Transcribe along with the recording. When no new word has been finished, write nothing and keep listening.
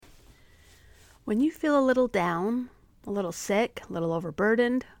When you feel a little down, a little sick, a little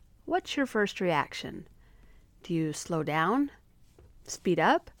overburdened, what's your first reaction? Do you slow down? Speed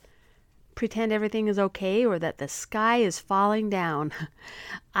up? Pretend everything is okay or that the sky is falling down?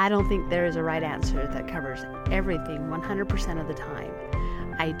 I don't think there is a right answer that covers everything 100% of the time.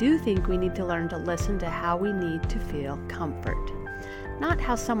 I do think we need to learn to listen to how we need to feel comfort. Not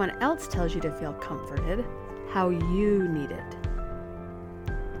how someone else tells you to feel comforted, how you need it.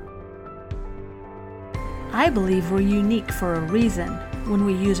 I believe we're unique for a reason. When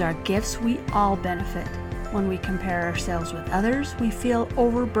we use our gifts, we all benefit. When we compare ourselves with others, we feel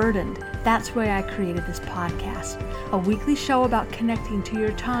overburdened. That's why I created this podcast, a weekly show about connecting to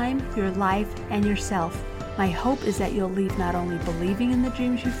your time, your life, and yourself. My hope is that you'll leave not only believing in the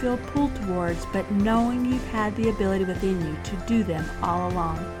dreams you feel pulled towards, but knowing you've had the ability within you to do them all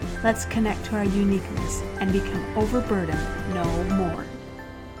along. Let's connect to our uniqueness and become overburdened no more.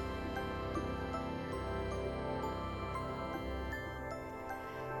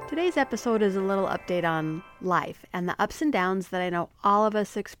 Today's episode is a little update on life and the ups and downs that I know all of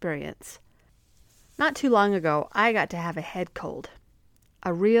us experience. Not too long ago, I got to have a head cold.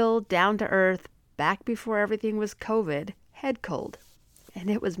 A real, down-to-earth, back before everything was COVID, head cold. And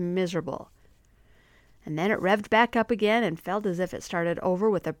it was miserable. And then it revved back up again and felt as if it started over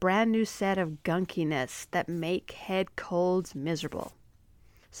with a brand new set of gunkiness that make head colds miserable.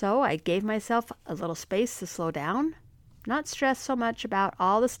 So I gave myself a little space to slow down, not stress so much about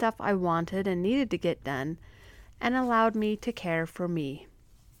all the stuff I wanted and needed to get done, and allowed me to care for me.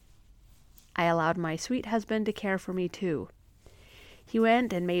 I allowed my sweet husband to care for me too. He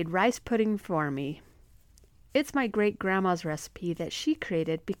went and made rice pudding for me. It's my great-grandma's recipe that she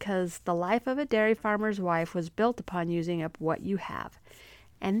created because the life of a dairy farmer's wife was built upon using up what you have,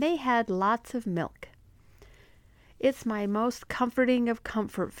 and they had lots of milk. It's my most comforting of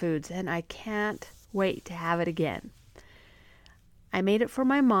comfort foods, and I can't wait to have it again. I made it for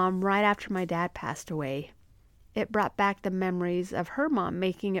my mom right after my dad passed away. It brought back the memories of her mom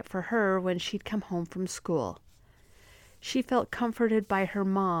making it for her when she'd come home from school. She felt comforted by her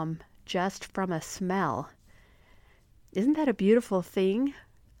mom just from a smell. Isn't that a beautiful thing?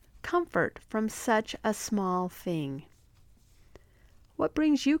 Comfort from such a small thing. What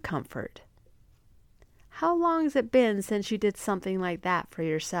brings you comfort? How long has it been since you did something like that for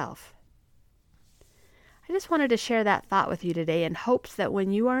yourself? I just wanted to share that thought with you today in hopes that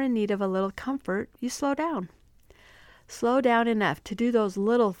when you are in need of a little comfort, you slow down. Slow down enough to do those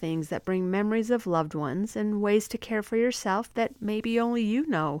little things that bring memories of loved ones and ways to care for yourself that maybe only you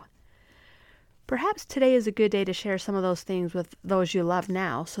know. Perhaps today is a good day to share some of those things with those you love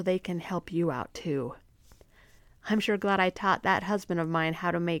now so they can help you out too. I'm sure glad I taught that husband of mine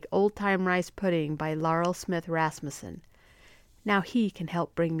how to make old-time rice pudding by Laurel Smith Rasmussen. Now he can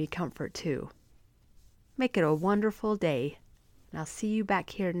help bring me comfort too. Make it a wonderful day, and I'll see you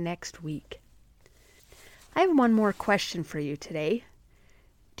back here next week. I have one more question for you today.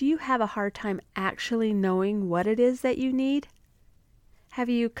 Do you have a hard time actually knowing what it is that you need? Have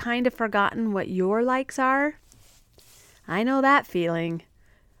you kind of forgotten what your likes are? I know that feeling.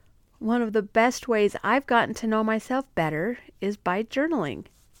 One of the best ways I've gotten to know myself better is by journaling.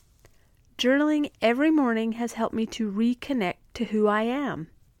 Journaling every morning has helped me to reconnect to who I am.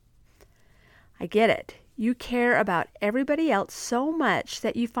 I get it. You care about everybody else so much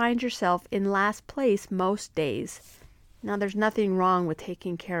that you find yourself in last place most days. Now, there's nothing wrong with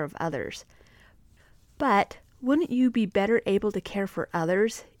taking care of others. But wouldn't you be better able to care for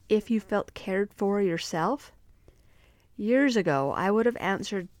others if you felt cared for yourself? Years ago, I would have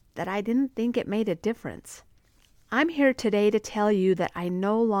answered that I didn't think it made a difference. I'm here today to tell you that I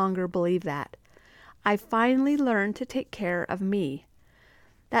no longer believe that. I finally learned to take care of me.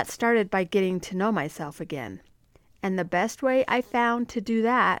 That started by getting to know myself again. And the best way I found to do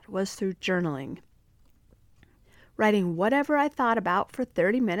that was through journaling. Writing whatever I thought about for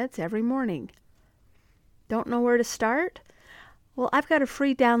 30 minutes every morning. Don't know where to start? Well, I've got a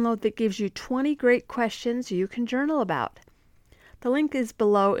free download that gives you 20 great questions you can journal about. The link is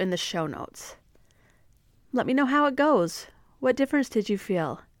below in the show notes. Let me know how it goes. What difference did you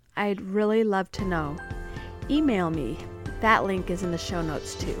feel? I'd really love to know. Email me. That link is in the show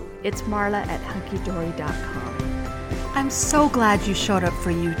notes too. It's marla@hunkydory.com. I'm so glad you showed up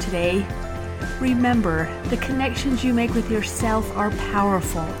for you today. Remember, the connections you make with yourself are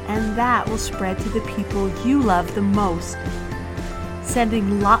powerful, and that will spread to the people you love the most.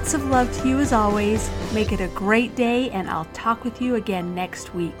 Sending lots of love to you as always. Make it a great day, and I'll talk with you again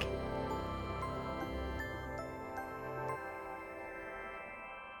next week.